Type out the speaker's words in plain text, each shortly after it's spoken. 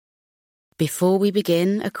Before we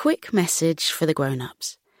begin, a quick message for the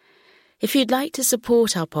grown-ups. If you'd like to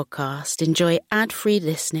support our podcast, enjoy ad-free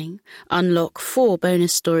listening, unlock 4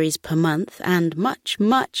 bonus stories per month, and much,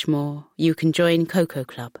 much more, you can join Coco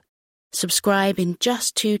Club. Subscribe in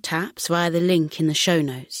just 2 taps via the link in the show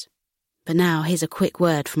notes. But now, here's a quick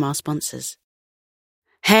word from our sponsors.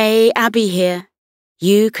 Hey, Abby here.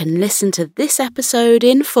 You can listen to this episode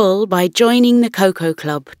in full by joining the Coco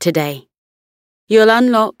Club today. You'll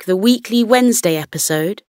unlock the weekly Wednesday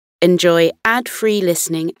episode, enjoy ad-free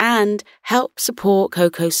listening, and help support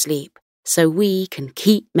Coco's sleep so we can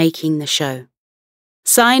keep making the show.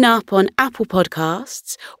 Sign up on Apple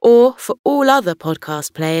Podcasts, or for all other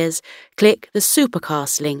podcast players, click the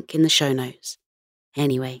Supercast link in the show notes.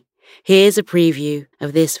 Anyway, here's a preview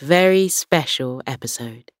of this very special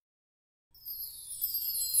episode.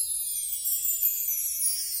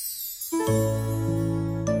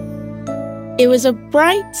 It was a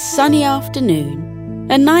bright, sunny afternoon,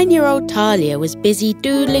 and 9-year-old Thalia was busy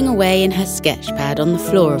doodling away in her sketchpad on the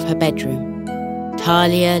floor of her bedroom.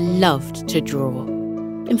 Thalia loved to draw.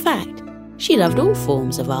 In fact, she loved all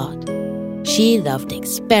forms of art. She loved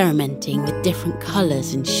experimenting with different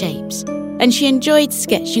colours and shapes, and she enjoyed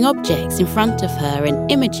sketching objects in front of her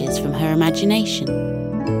and images from her imagination.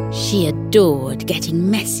 She adored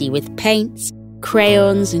getting messy with paints,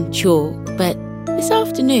 crayons and chalk, but this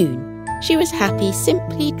afternoon, she was happy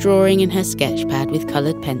simply drawing in her sketchpad with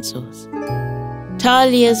coloured pencils.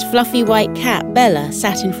 Thalia's fluffy white cat, Bella,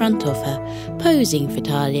 sat in front of her, posing for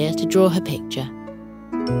Thalia to draw her picture.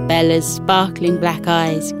 Bella's sparkling black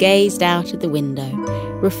eyes gazed out of the window,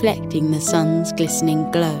 reflecting the sun's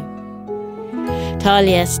glistening glow.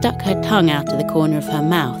 Thalia stuck her tongue out of the corner of her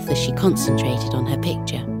mouth as she concentrated on her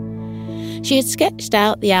picture. She had sketched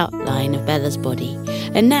out the outline of Bella's body,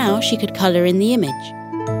 and now she could colour in the image.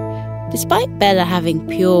 Despite Bella having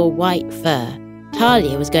pure white fur,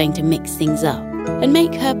 Thalia was going to mix things up and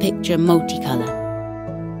make her picture multicolour.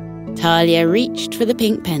 Thalia reached for the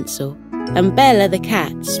pink pencil, and Bella the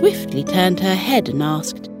cat swiftly turned her head and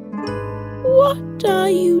asked, "What are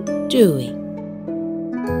you doing?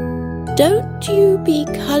 Don't you be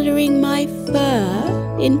colouring my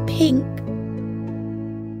fur in pink?"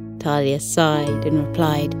 Thalia sighed and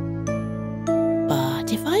replied,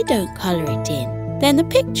 "But if I don't colour it in, then the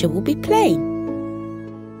picture will be plain."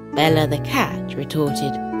 Bella the cat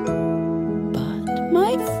retorted, "But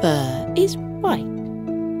my fur is white,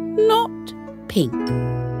 not pink.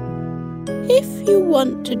 If you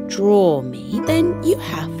want to draw me, then you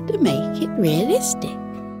have to make it realistic."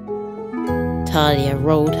 Thalia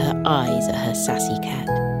rolled her eyes at her sassy cat.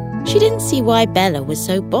 She didn't see why Bella was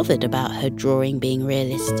so bothered about her drawing being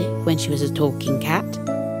realistic when she was a talking cat.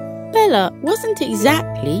 Bella wasn't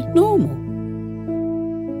exactly normal.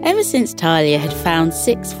 Ever since Thalia had found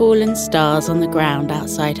 6 fallen stars on the ground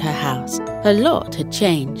outside her house, a lot had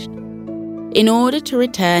changed. In order to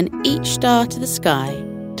return each star to the sky,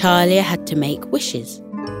 Thalia had to make wishes.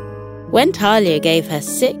 When Thalia gave her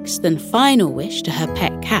 6th and final wish to her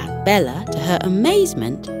pet cat, Bella, to her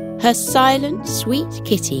amazement, her silent, sweet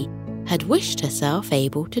kitty had wished herself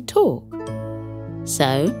able to talk.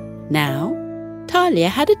 So, now, Thalia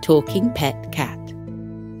had a talking pet cat.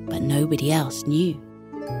 But nobody else knew.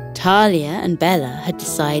 Thalia and Bella had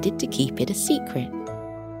decided to keep it a secret.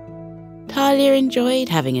 Thalia enjoyed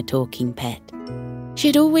having a talking pet. She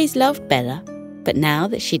had always loved Bella, but now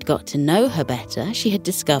that she'd got to know her better, she had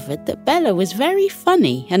discovered that Bella was very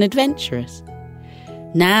funny and adventurous.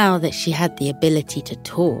 Now that she had the ability to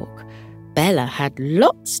talk, Bella had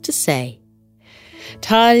lots to say.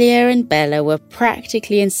 Thalia and Bella were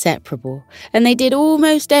practically inseparable, and they did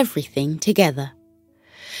almost everything together.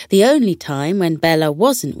 The only time when Bella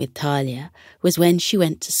wasn't with Thalia was when she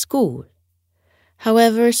went to school.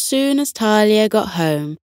 However, as soon as Thalia got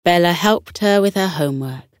home, Bella helped her with her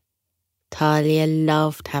homework. Thalia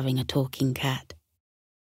loved having a talking cat.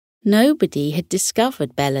 Nobody had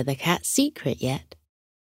discovered Bella the cat's secret yet.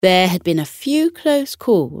 There had been a few close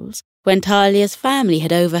calls when Thalia's family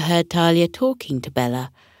had overheard Thalia talking to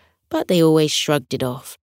Bella, but they always shrugged it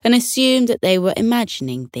off and assumed that they were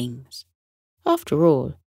imagining things. After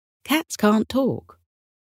all, cats can't talk.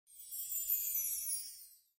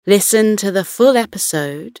 Listen to the full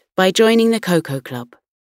episode by joining the Coco Club.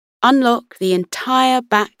 Unlock the entire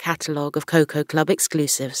back catalogue of Coco Club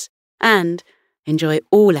exclusives and enjoy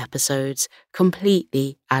all episodes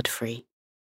completely ad-free.